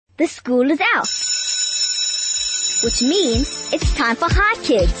the school is out. Which means it's time for Hi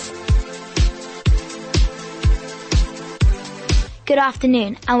Kids. Good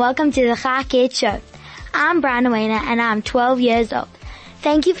afternoon and welcome to the Hi Kids Show. I'm Brian Owena and I'm 12 years old.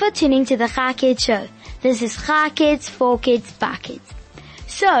 Thank you for tuning to the Hi Kids Show. This is Hi Kids, for kids, by kids.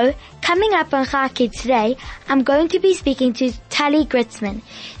 So, coming up on Hi Kids today, I'm going to be speaking to Tali Gritzman.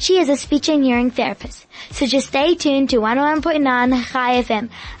 She is a speech and hearing therapist. So just stay tuned to 101.9 Hi FM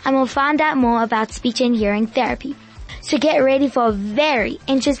and we'll find out more about speech and hearing therapy. So get ready for a very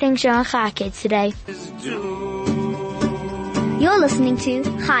interesting show on Hi Kids today. You're listening to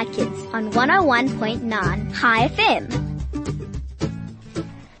Hi Kids on 101.9 Hi FM.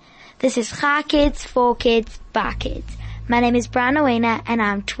 This is Hi Kids, for kids, by kids. My name is Brian Owena and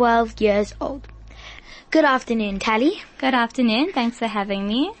I'm 12 years old. Good afternoon, Tali. Good afternoon. Thanks for having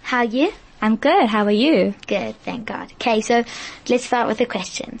me. How are you? I'm good. How are you? Good, thank God. Okay, so let's start with the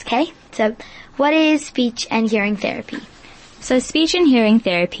questions, okay? So, what is speech and hearing therapy? So speech and hearing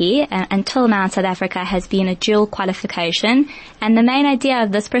therapy, until now in South Africa, has been a dual qualification, and the main idea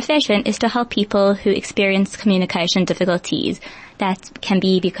of this profession is to help people who experience communication difficulties. That can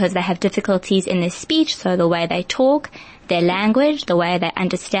be because they have difficulties in their speech, so the way they talk, their language, the way they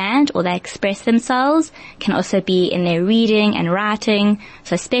understand or they express themselves, can also be in their reading and writing.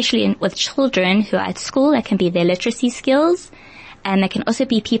 So especially with children who are at school, that can be their literacy skills. And there can also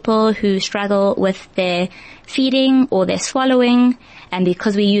be people who struggle with their feeding or their swallowing, and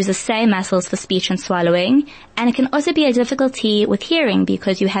because we use the same muscles for speech and swallowing. And it can also be a difficulty with hearing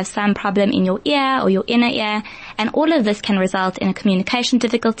because you have some problem in your ear or your inner ear, and all of this can result in a communication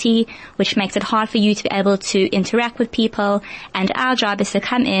difficulty, which makes it hard for you to be able to interact with people. And our job is to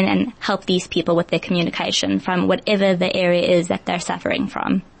come in and help these people with their communication from whatever the area is that they're suffering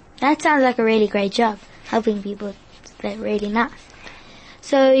from. That sounds like a really great job, helping people. That's really nice.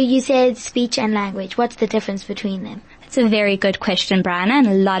 So you said speech and language. What's the difference between them? It's a very good question, Brianna, and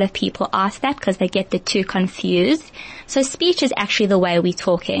a lot of people ask that because they get the two confused. So speech is actually the way we're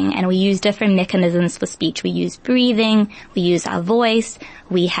talking, and we use different mechanisms for speech. We use breathing, we use our voice,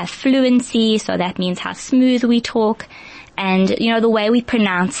 we have fluency, so that means how smooth we talk, and, the way we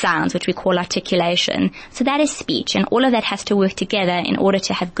pronounce sounds, which we call articulation. So that is speech, and all of that has to work together in order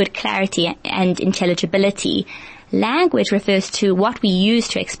to have good clarity and intelligibility. Language refers to what we use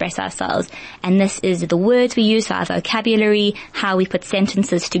to express ourselves, and this is the words we use, so our vocabulary, how we put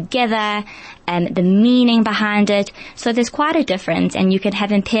sentences together, and the meaning behind it. So there's quite a difference, and you can have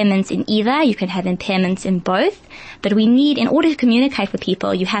impairments in either, you can have impairments in both, but in order to communicate with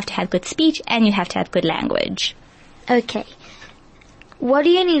people, you have to have good speech and you have to have good language. Okay. What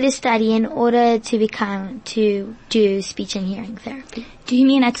do you need to study in order to do speech and hearing therapy? Do you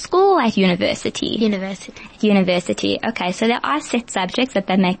mean at school or at university? University. University. Okay, so there are set subjects that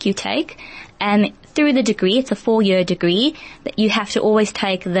they make you take. Through the degree, it's a 4-year degree, that you have to always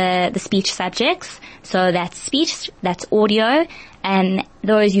take the speech subjects. So that's speech, that's audio, and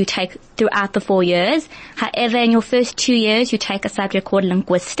those you take throughout the 4 years. However, in your first 2 years, you take a subject called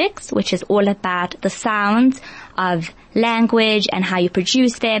linguistics, which is all about the sounds of language and how you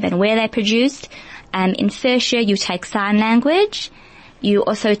produce them and where they're produced. In first year, you take sign language. You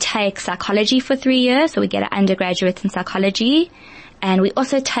also take psychology for 3 years, so we get an undergraduate in psychology. And we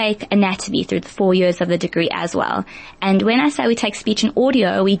also take anatomy through the 4 years of the degree as well. And when I say we take speech and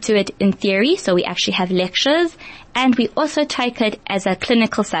audio, we do it in theory, so we actually have lectures. And we also take it as a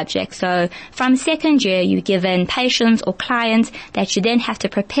clinical subject. So from second year, you're given patients or clients that you then have to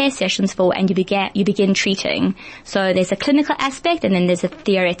prepare sessions for, and you begin treating. So there's a clinical aspect and then there's a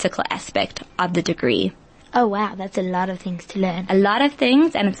theoretical aspect of the degree. Oh wow, that's a lot of things to learn. A lot of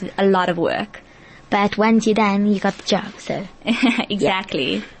things, and it's a lot of work. But once you're done, you got the job, so.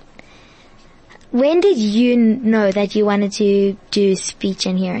 Exactly. Yeah. When did you know that you wanted to do speech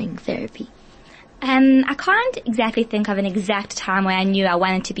and hearing therapy? I can't exactly think of an exact time where I knew I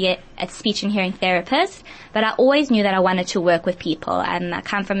wanted to be a speech and hearing therapist, but I always knew that I wanted to work with people. I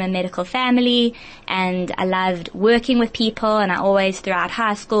come from a medical family, and I loved working with people, and I always, throughout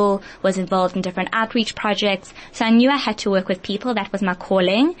high school, was involved in different outreach projects. So I knew I had to work with people. That was my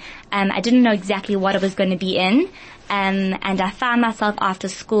calling. I didn't know exactly what it was going to be in. And I found myself after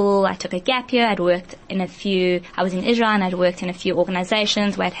school, I took a gap year, I was in Israel, and I'd worked in a few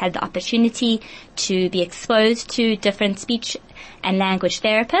organizations where I'd had the opportunity to be exposed to different speech and language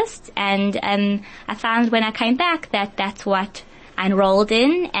therapists. And I found when I came back that that's what I enrolled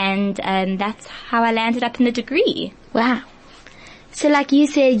in, and that's how I landed up in the degree. Wow. So like you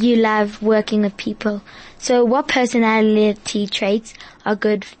said, you love working with people. So what personality traits are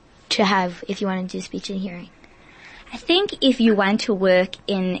good to have if you want to do speech and hearing? I think if you want to work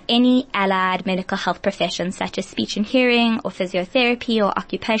in any allied medical health profession such as speech and hearing or physiotherapy or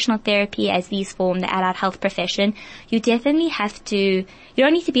occupational therapy, as these form the allied health profession, you definitely have to, you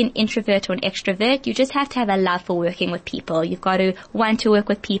don't need to be an introvert or an extrovert, you just have to have a love for working with people. You've got to want to work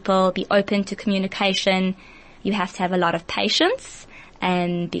with people, be open to communication, you have to have a lot of patience,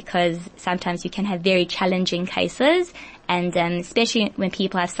 because sometimes you can have very challenging cases, and especially when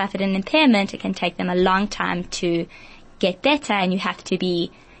people have suffered an impairment, it can take them a long time to get better, and you have to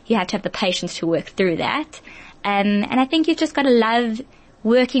have the patience to work through that. And I think you've just got to love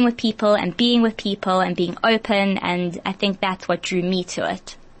working with people and being with people and being open, and I think that's what drew me to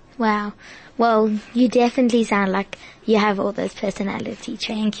it. Wow. Well, you definitely sound like you have all those personality traits.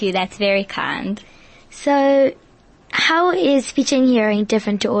 Thank you. That's very kind. So, how is speech and hearing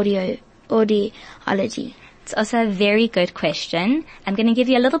different to audiology? It's also a very good question. I'm going to give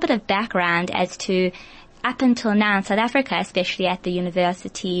you a little bit of background as to up until now in South Africa, especially at the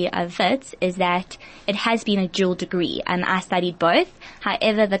University of Wits, is that it has been a dual degree. I studied both.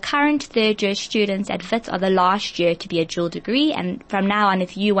 However, the current third year students at Wits are the last year to be a dual degree, and from now on,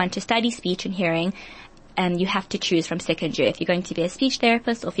 if you want to study speech and hearing, you have to choose from second year if you're going to be a speech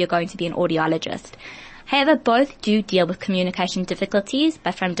therapist or if you're going to be an audiologist. However, both do deal with communication difficulties,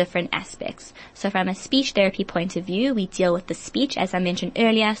 but from different aspects. So from a speech therapy point of view, we deal with the speech, as I mentioned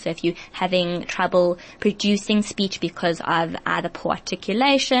earlier. So if you're having trouble producing speech because of either poor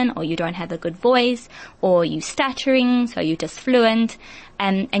articulation, or you don't have a good voice, or you're stuttering, so you're just fluent,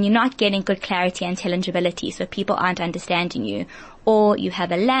 and you're not getting good clarity and intelligibility, so people aren't understanding you. Or you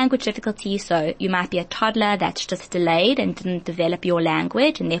have a language difficulty, so you might be a toddler that's just delayed and didn't develop your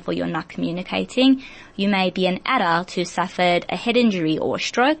language, and therefore you're not communicating. You may be an adult who suffered a head injury or a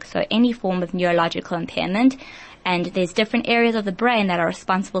stroke, so any form of neurological impairment. And there's different areas of the brain that are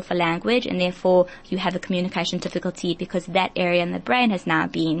responsible for language, and therefore you have a communication difficulty because that area in the brain has now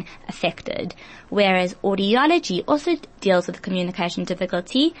been affected. Whereas audiology also deals with communication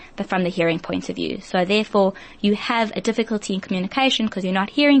difficulty, but from the hearing point of view. So therefore you have a difficulty in communication because you're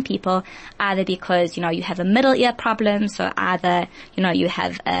not hearing people, either because, you have a middle ear problem, so either, you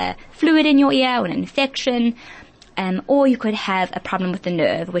have a fluid in your ear or an infection, or you could have a problem with the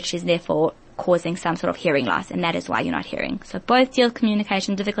nerve, which is therefore causing some sort of hearing loss, and that is why you're not hearing. So both deal with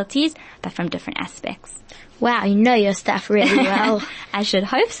communication difficulties, but from different aspects. Wow, you know your stuff really well. I should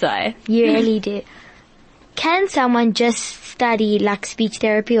hope so. You really do. Can someone just study like speech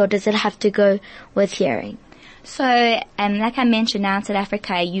therapy, or does it have to go with hearing? So, like I mentioned, now in South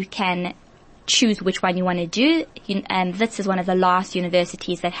Africa, you can choose which one you want to do. Wits is one of the last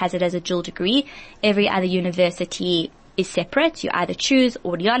universities that has it as a dual degree. Every other university is separate. You either choose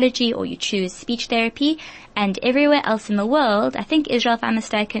audiology or you choose speech therapy, and everywhere else in the world, I think Israel, if I'm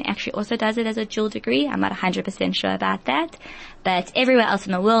mistaken, actually also does it as a dual degree. I'm not 100% sure about that, but everywhere else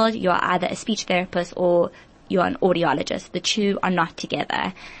in the world, you are either a speech therapist or you're an audiologist. The two are not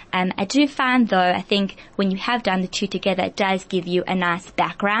together. I do find though, I think when you have done the two together, it does give you a nice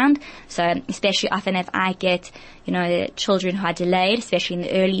background. So especially often if I get, children who are delayed, especially in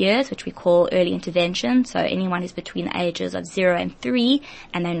the early years, which we call early intervention. So anyone who's between the ages of 0 and 3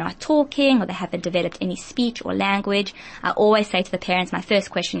 and they're not talking or they haven't developed any speech or language, I always say to the parents, my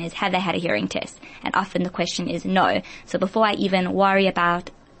first question is, have they had a hearing test? And often the question is no. So before I even worry about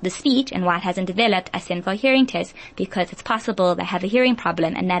the speech and why it hasn't developed, I send for a hearing test because it's possible they have a hearing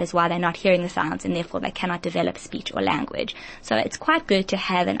problem and that is why they're not hearing the sounds and therefore they cannot develop speech or language. So it's quite good to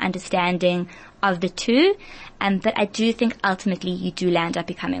have an understanding of the two, but I do think ultimately you do land up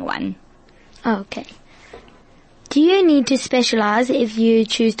becoming one. Okay. Do you need to specialize if you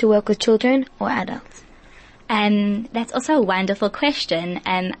choose to work with children or adults? That's also a wonderful question.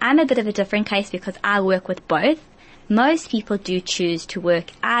 I'm a bit of a different case because I work with both. Most people do choose to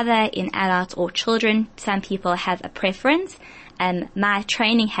work either in adults or children. Some people have a preference. My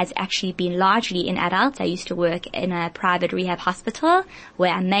training has actually been largely in adults. I used to work in a private rehab hospital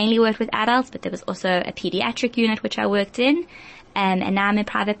where I mainly worked with adults, but there was also a pediatric unit which I worked in. And now I'm in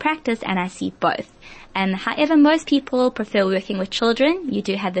private practice and I see both. However, most people prefer working with children. You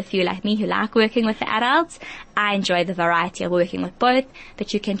do have the few like me who like working with the adults. I enjoy the variety of working with both,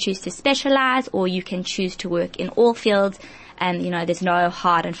 but you can choose to specialize or you can choose to work in all fields. There's no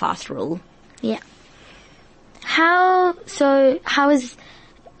hard and fast rule. Yeah. How is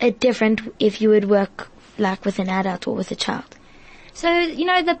it different if you would work like with an adult or with a child? So,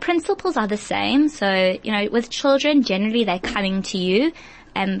 the principles are the same. So, with children, generally they're coming to you,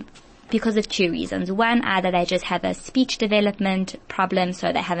 because of two reasons. One, either they just have a speech development problem,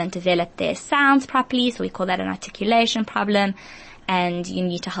 so they haven't developed their sounds properly, so we call that an articulation problem. and you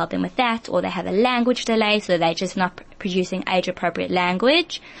need to help them with that, or they have a language delay, so they're just not producing age-appropriate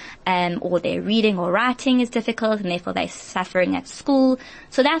language, or their reading or writing is difficult, and therefore they're suffering at school.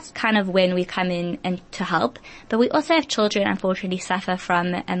 So that's kind of when we come in and to help. But we also have children, unfortunately, suffer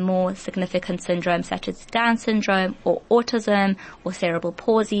from a more significant syndrome, such as Down syndrome, or autism, or cerebral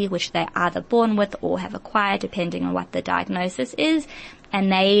palsy, which they're either born with or have acquired, depending on what the diagnosis is. And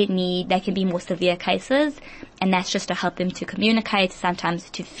they can be more severe cases, and that's just to help them to communicate, sometimes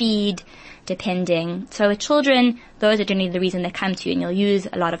to feed, depending. So with children, those are generally the reason they come to you, and you'll use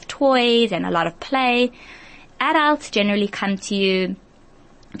a lot of toys and a lot of play. Adults generally come to you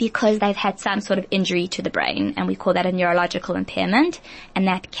because they've had some sort of injury to the brain, and we call that a neurological impairment, and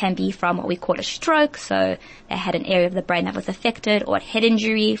that can be from what we call a stroke, so they had an area of the brain that was affected, or a head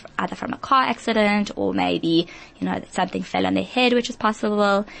injury, either from a car accident, or maybe, something fell on their head, which is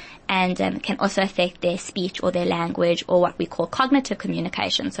possible, and can also affect their speech or their language, or what we call cognitive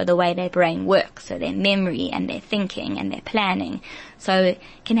communication, so the way their brain works, so their memory and their thinking and their planning. So it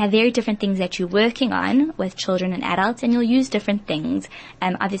can have very different things that you're working on with children and adults, and you'll use different things.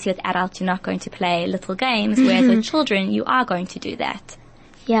 Obviously with adults you're not going to play little games, whereas with children you are going to do that.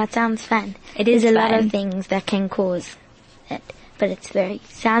 Yeah, it sounds fun. It is There's a fun. lot of things that can cause it, but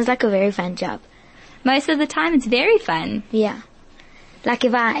sounds like a very fun job. Most of the time it's very fun. Yeah. Like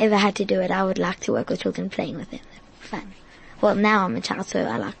if I ever had to do it, I would like to work with children, playing with them. Fun. Well, now I'm a child, so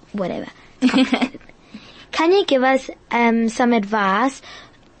I like whatever. Can you give us some advice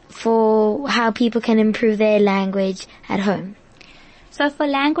for how people can improve their language at home? So for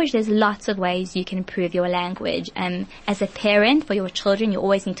language, there's lots of ways you can improve your language. As a parent, for your children, you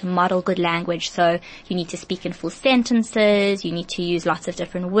always need to model good language. So you need to speak in full sentences, you need to use lots of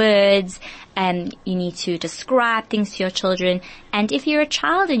different words, you need to describe things to your children. And if you're a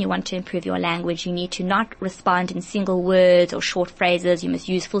child and you want to improve your language, you need to not respond in single words or short phrases. You must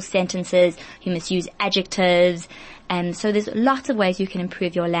use full sentences, you must use adjectives. So there's lots of ways you can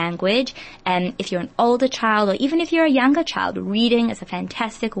improve your language. If you're an older child, or even if you're a younger child, reading is a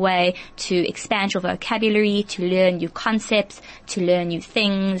fantastic way to expand your vocabulary, to learn new concepts, to learn new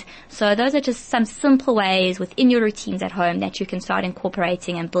things. So those are just some simple ways within your routines at home that you can start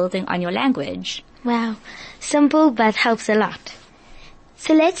incorporating and building on your language. Wow. Simple, but helps a lot.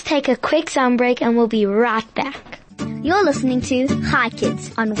 So let's take a quick sound break and we'll be right back. You're listening to Hi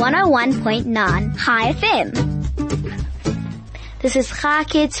Kids on 101.9 Hi FM. This is Hi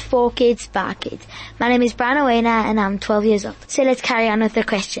Kids, for Kids, by Kids. My name is Brianna Wayner and I'm 12 years old. So let's carry on with the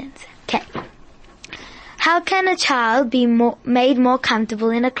questions. Okay. How can a child be made more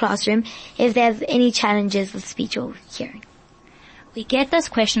comfortable in a classroom if they have any challenges with speech or hearing? We get this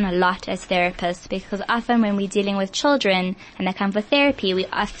question a lot as therapists, because often when we're dealing with children and they come for therapy, we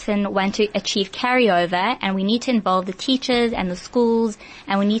often want to achieve carryover, and we need to involve the teachers and the schools,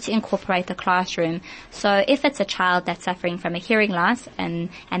 and we need to incorporate the classroom. So if it's a child that's suffering from a hearing loss and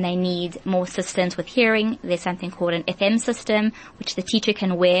they need more assistance with hearing, there's something called an FM system, which the teacher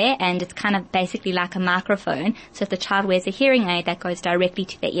can wear, and it's kind of basically like a microphone. So if the child wears a hearing aid, that goes directly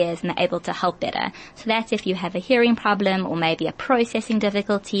to their ears and they're able to help better. So that's if you have a hearing problem, or maybe a processing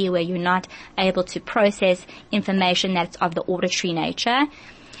difficulty where you're not able to process information that's of the auditory nature.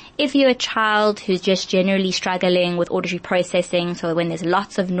 If you're a child who's just generally struggling with auditory processing, so when there's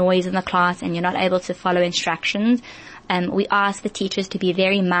lots of noise in the class and you're not able to follow instructions, we ask the teachers to be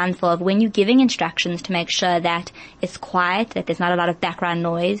very mindful of when you're giving instructions to make sure that it's quiet, that there's not a lot of background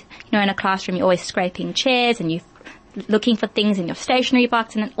noise. In a classroom you're always scraping chairs and you're looking for things in your stationery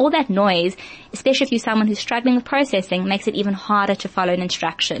box, and all that noise, especially if you're someone who's struggling with processing, makes it even harder to follow an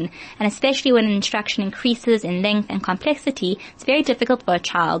instruction. And especially when an instruction increases in length and complexity, it's very difficult for a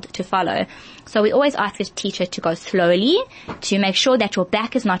child to follow. So we always ask the teacher to go slowly, to make sure that your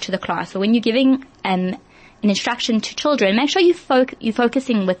back is not to the class. So when you're giving an instruction to children, make sure you're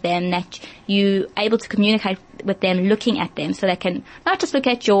focusing with them, that you're able to communicate with them looking at them, so they can not just look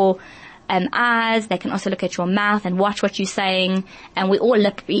at your eyes, they can also look at your mouth and watch what you're saying. And we all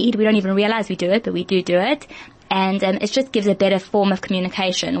lip read. We don't even realize we do it, but we do it. And it just gives a better form of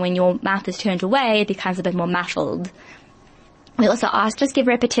communication. When your mouth is turned away, it becomes a bit more muffled. We also ask, just give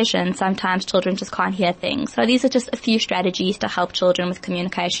repetition. Sometimes children just can't hear things. So these are just a few strategies to help children with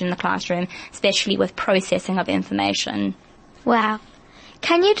communication in the classroom, especially with processing of information. Wow.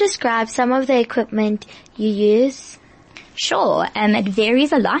 Can you describe some of the equipment you use? Sure. It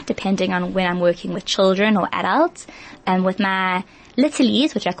varies a lot depending on when I'm working with children or adults. With my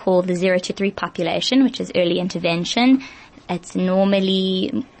littlies, which I call the 0 to 3 population, which is early intervention, it's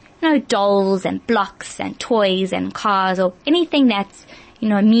normally, dolls and blocks and toys and cars, or anything that's,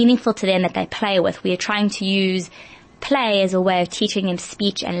 meaningful to them that they play with. We are trying to use play as a way of teaching them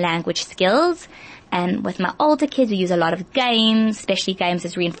speech and language skills. And with my older kids, we use a lot of games, especially games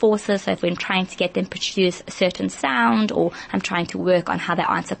as reinforcers. So if we're trying to get them to produce a certain sound, or I'm trying to work on how they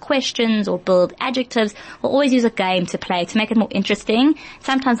answer questions or build adjectives, we'll always use a game to play to make it more interesting.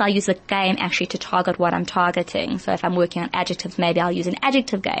 Sometimes I'll use a game actually to target what I'm targeting. So if I'm working on adjectives, maybe I'll use an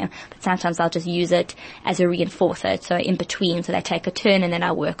adjective game, but sometimes I'll just use it as a reinforcer. So in between, so they take a turn and then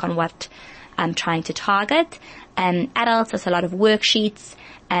I work on what I'm trying to target. Adults, there's a lot of worksheets,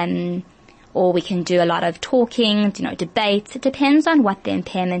 or we can do a lot of talking, debates. It depends on what the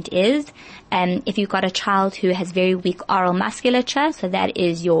impairment is. If you've got a child who has very weak oral musculature, so that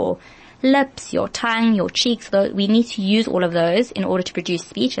is your lips, your tongue, your cheeks, we need to use all of those in order to produce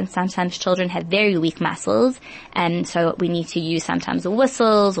speech, and sometimes children have very weak muscles, and so we need to use sometimes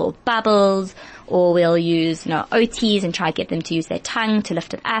whistles or bubbles, or we'll use, OTs and try to get them to use their tongue to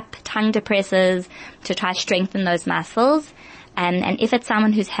lift it up, tongue depressors to try to strengthen those muscles. And if it's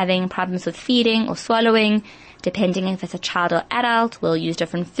someone who's having problems with feeding or swallowing, depending if it's a child or adult, we'll use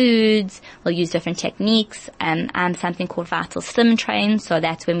different foods, we'll use different techniques, something called vital stim train. So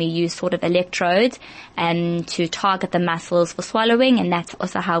that's when we use sort of electrodes to target the muscles for swallowing, and that's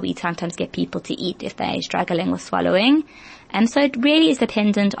also how we sometimes get people to eat if they're struggling with swallowing. So it really is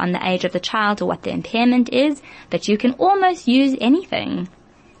dependent on the age of the child or what the impairment is, but you can almost use anything.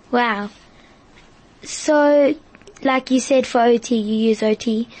 Wow. So, like you said, for OT, you use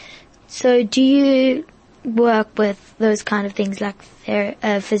OT. So do you work with those kind of things like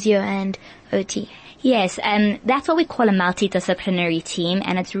physio and OT? Yes, that's what we call a multidisciplinary team,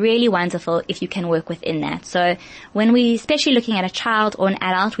 and it's really wonderful if you can work within that. So when we, especially looking at a child or an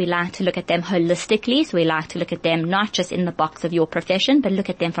adult, we like to look at them holistically. So we like to look at them not just in the box of your profession, but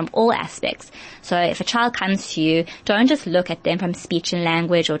look at them from all aspects. So if a child comes to you, don't just look at them from speech and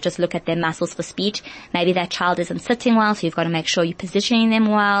language or just look at their muscles for speech. Maybe that child isn't sitting well, so you've got to make sure you're positioning them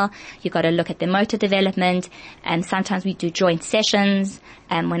well. You've got to look at their motor development, and sometimes we do joint sessions.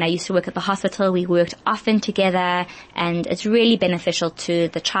 When I used to work at the hospital, we worked often together, and it's really beneficial to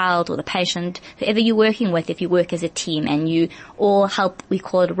the child or the patient, whoever you're working with, if you work as a team and you all help. We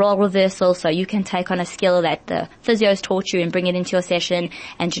call it role reversal, so you can take on a skill that the physio's taught you and bring it into your session.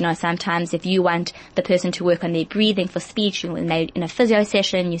 And sometimes if you want the person to work on their breathing for speech, when they're in a physio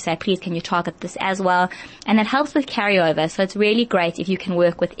session, you say, please can you target this as well? And it helps with carryover. So it's really great if you can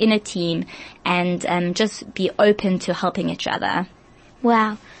work within a team and just be open to helping each other.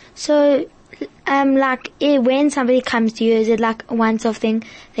 Wow. So, when somebody comes to you, is it like a once-off thing?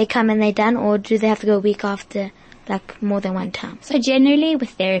 They come and they're done, or do they have to go a week after, more than one time? So generally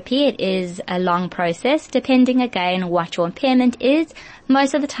with therapy, it is a long process, depending again what your impairment is.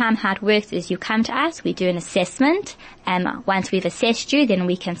 Most of the time how it works is you come to us, we do an assessment, and once we've assessed you, then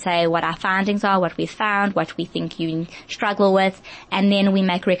we can say what our findings are, what we found, what we think you struggle with, and then we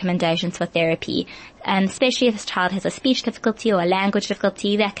make recommendations for therapy. Especially if a child has a speech difficulty or a language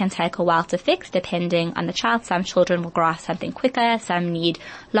difficulty, that can take a while to fix depending on the child. Some children will grasp something quicker, some need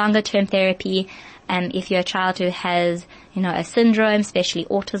longer term therapy. If you're a child who has, a syndrome, especially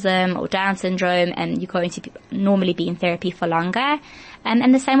autism or Down syndrome, and you're going to normally be in therapy for longer.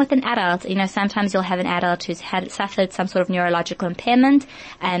 And the same with an adult. Sometimes you'll have an adult who's suffered some sort of neurological impairment,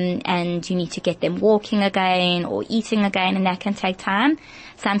 and you need to get them walking again or eating again, and that can take time.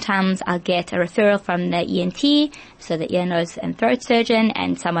 Sometimes I'll get a referral from the ENT, so the ear, nose and throat surgeon,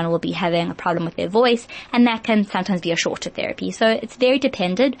 and someone will be having a problem with their voice, and that can sometimes be a shorter therapy. So it's very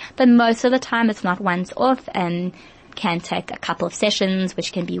dependent, but most of the time it's not once off and can take a couple of sessions,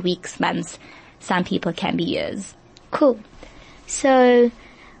 which can be weeks, months. Some people can be years. Cool. So,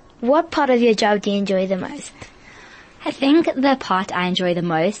 what part of your job do you enjoy the most? I think the part I enjoy the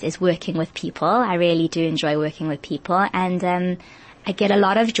most is working with people. I really do enjoy working with people, and I get a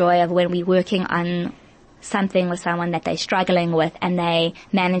lot of joy of when we're working on something with someone that they're struggling with and they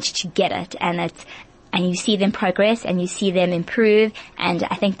manage to get it, and you see them progress and you see them improve, and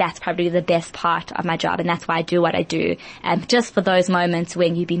I think that's probably the best part of my job, and that's why I do what I do. Just for those moments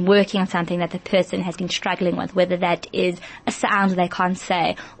when you've been working on something that the person has been struggling with, whether that is a sound they can't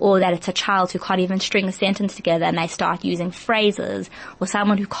say, or that it's a child who can't even string a sentence together and they start using phrases, or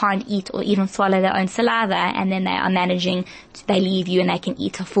someone who can't eat or even swallow their own saliva, and then they are managing, they leave you and they can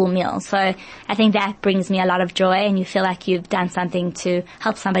eat a full meal. So I think that brings me a lot of joy, and you feel like you've done something to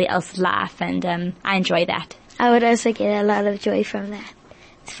help somebody else's life, and I enjoy that. I would also get a lot of joy from that.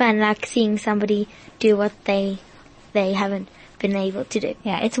 It's fun, seeing somebody do what they haven't been able to do.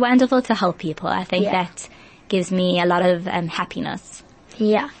 Yeah, it's wonderful to help people. I think that gives me a lot of happiness.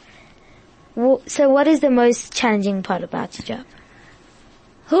 Yeah. So what is the most challenging part about your job?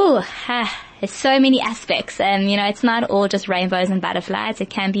 there's so many aspects. It's not all just rainbows and butterflies. It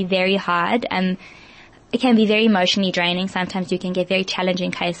can be very hard. It can be very emotionally draining. Sometimes you can get very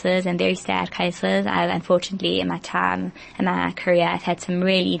challenging cases and very sad cases. Unfortunately, in my time, in my career, I've had some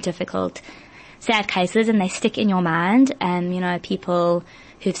really difficult, sad cases, and they stick in your mind. People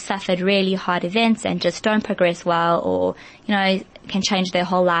who've suffered really hard events and just don't progress well, or, can change their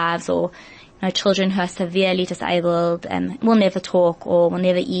whole lives, or, children who are severely disabled and will never talk or will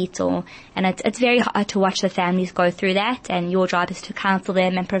never eat, and it's very hard to watch the families go through that, and your job is to counsel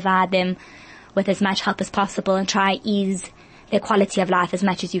them and provide them with as much help as possible and try ease their quality of life as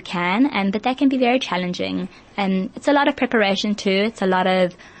much as you can. But that can be very challenging. And it's a lot of preparation too. It's a lot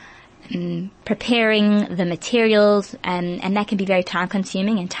of preparing the materials, and that can be very time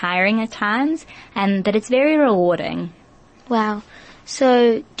consuming and tiring at times. But it's very rewarding. Wow.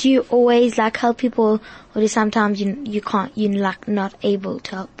 So do you always help people, or do sometimes you can't, you're not able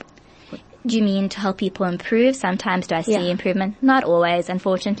to help? Do you mean to help people improve? Sometimes do I see improvement? Not always,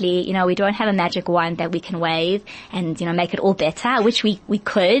 unfortunately. We don't have a magic wand that we can wave and, make it all better, which we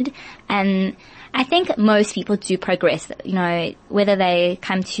could. And I think most people do progress. Whether they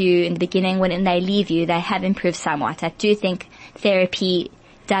come to you in the beginning, when they leave you, they have improved somewhat. I do think therapy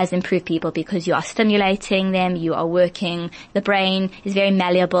does improve people because you are stimulating them, you are working. The brain is very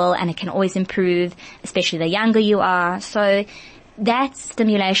malleable and it can always improve, especially the younger you are. So that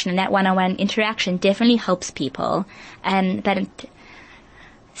stimulation and that one-on-one interaction definitely helps people. But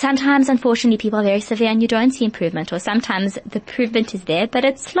sometimes, unfortunately, people are very severe and you don't see improvement, or sometimes the improvement is there, but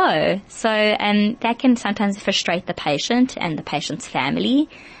it's slow. So that can sometimes frustrate the patient and the patient's family.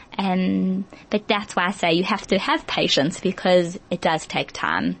 But that's why I say you have to have patience, because it does take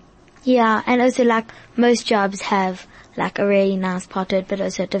time. Yeah, and also most jobs have a really nice part to it, but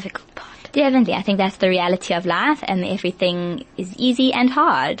also a difficult part. Definitely. I think that's the reality of life, and everything is easy and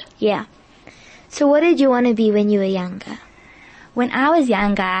hard. Yeah. So what did you want to be when you were younger? When I was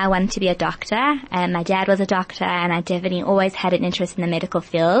younger, I wanted to be a doctor, and my dad was a doctor, and I definitely always had an interest in the medical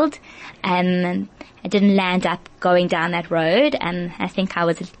field. I didn't land up going down that road, and I think I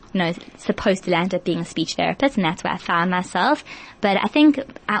was, supposed to land up being a speech therapist, and that's where I found myself. But I think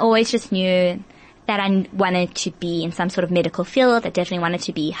I always just knew that I wanted to be in some sort of medical field. I definitely wanted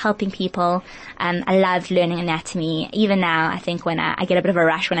to be helping people. I loved learning anatomy. Even now, I think when I get a bit of a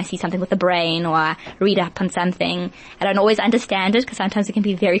rush when I see something with the brain, or I read up on something, I don't always understand it because sometimes it can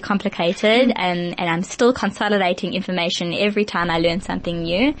be very complicated, and I'm still consolidating information every time I learn something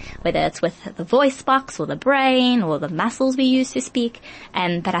new, whether it's with the voice box or the brain or the muscles we use to speak.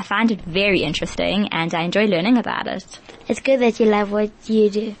 But I find it very interesting and I enjoy learning about it. It's good that you love what you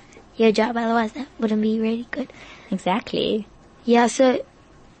do. Your job, otherwise that wouldn't be really good. Exactly. Yeah, so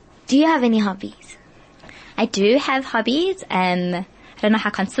do you have any hobbies? I do have hobbies. I don't know how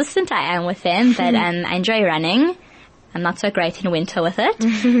consistent I am with them, but I enjoy running. I'm not so great in winter with it.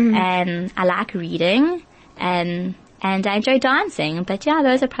 I like reading, and I enjoy dancing. But yeah,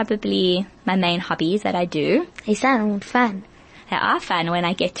 those are probably my main hobbies that I do. They sound fun. They are fun when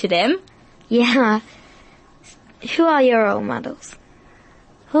I get to them. Yeah. Who are your role models?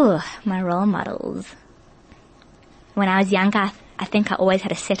 Oh, my role models. When I was younger, I think I always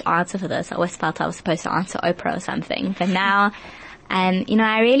had a set answer for this. I always felt I was supposed to answer Oprah or something. But now,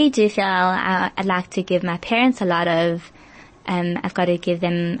 I really do feel I'd like to give my parents a lot of, I've got to give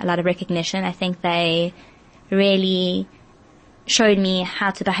them a lot of recognition. I think they really showed me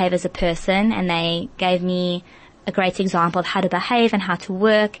how to behave as a person, and they gave me a great example of how to behave and how to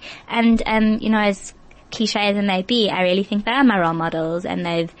work. And, as cliche as it may be, I really think they are my role models, and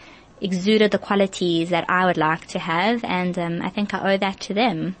they've exuded the qualities that I would like to have, and I think I owe that to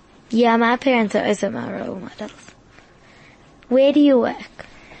them. Yeah, my parents are also my role models. Where do you work?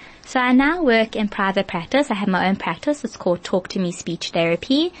 So I now work in private practice. I have my own practice. It's called Talk to Me Speech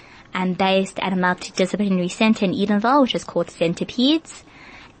Therapy. I'm based at a multidisciplinary centre in Edenville, which is called Centipedes,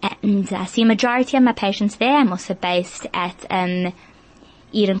 and I see a majority of my patients there. I'm also based at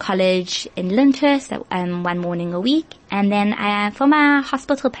Eden College in Lyndhurst one morning a week. And then for my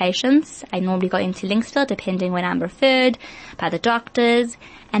hospital patients, I normally go into Linksfield, depending when I'm referred by the doctors.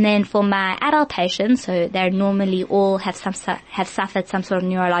 And then for my adult patients, so they normally all have suffered some sort of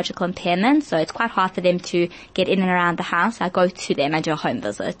neurological impairment, so it's quite hard for them to get in and around the house. I go to them, I do a home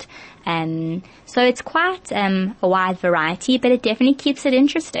visit. And so it's quite a wide variety, but it definitely keeps it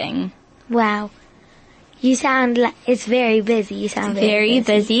interesting. Wow. You sound like it's very busy. You sound very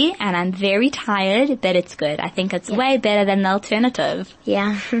busy, and I'm very tired, but it's good. I think it's way better than the alternative.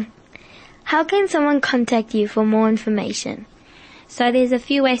 Yeah. How can someone contact you for more information? So there's a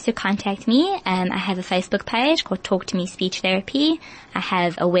few ways to contact me. I have a Facebook page called Talk to Me Speech Therapy. I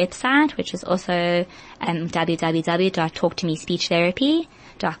have a website, which is also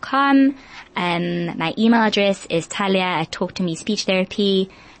www.talktomespeechtherapy.com. My email address is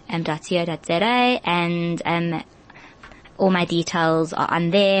talia@talktomespeechtherapy.co.za, and all my details are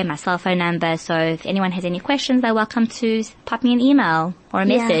on there, my cell phone number. So if anyone has any questions, they're welcome to pop me an email or a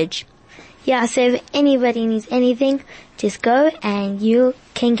message. Yeah, so if anybody needs anything, just go and you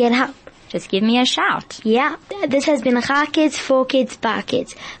can get help. Just give me a shout. Yeah, this has been Cha Kids, for Kids, by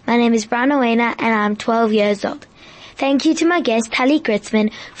Kids. My name is Brianna Wayner and I'm 12 years old. Thank you to my guest, Tali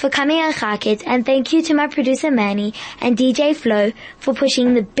Gritzman, for coming on Cha Kids, and thank you to my producer, Manny, and DJ Flo for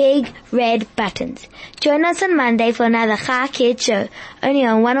pushing the big red buttons. Join us on Monday for another Cha Kids show, only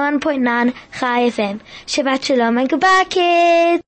on 101.9 Cha FM. Shabbat Shalom and goodbye, kids!